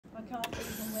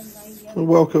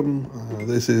Welcome.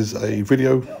 This is a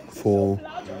video for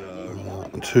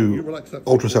two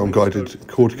ultrasound guided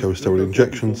corticosteroid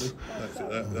injections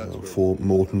for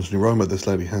Morton's neuroma. This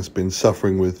lady has been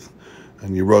suffering with a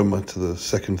neuroma to the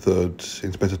second, third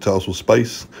intermetatarsal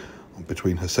space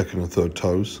between her second and third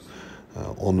toes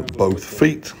on both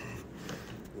feet.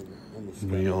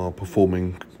 We are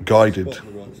performing guided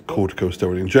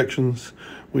corticosteroid injections.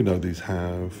 We know these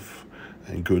have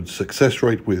a good success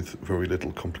rate with very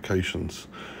little complications.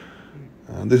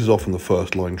 And this is often the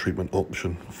first line treatment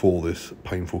option for this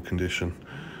painful condition.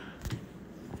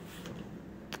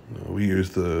 We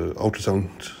use the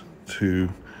ultrasound to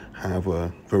have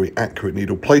a very accurate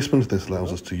needle placement. This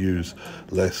allows us to use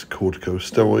less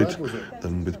corticosteroid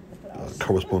than with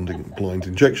corresponding blind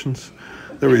injections.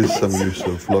 There is some use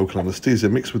of local anesthesia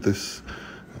mixed with this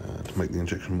to make the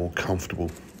injection more comfortable.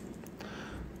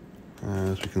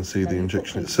 As we can see, the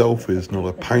injection itself is not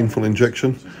a painful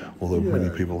injection, although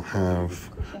many people have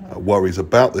worries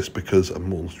about this because a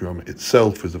Morton's neuroma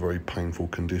itself is a very painful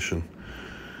condition.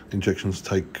 Injections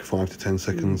take 5 to 10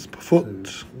 seconds per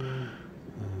foot,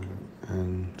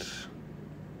 and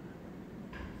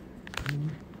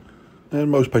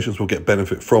most patients will get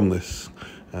benefit from this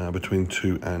between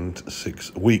 2 and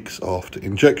 6 weeks after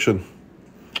injection.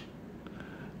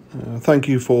 Thank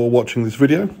you for watching this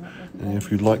video.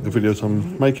 If you like the videos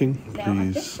I'm making,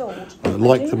 please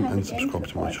like them and subscribe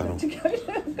to my channel.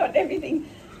 I've got everything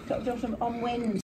on Wednesday.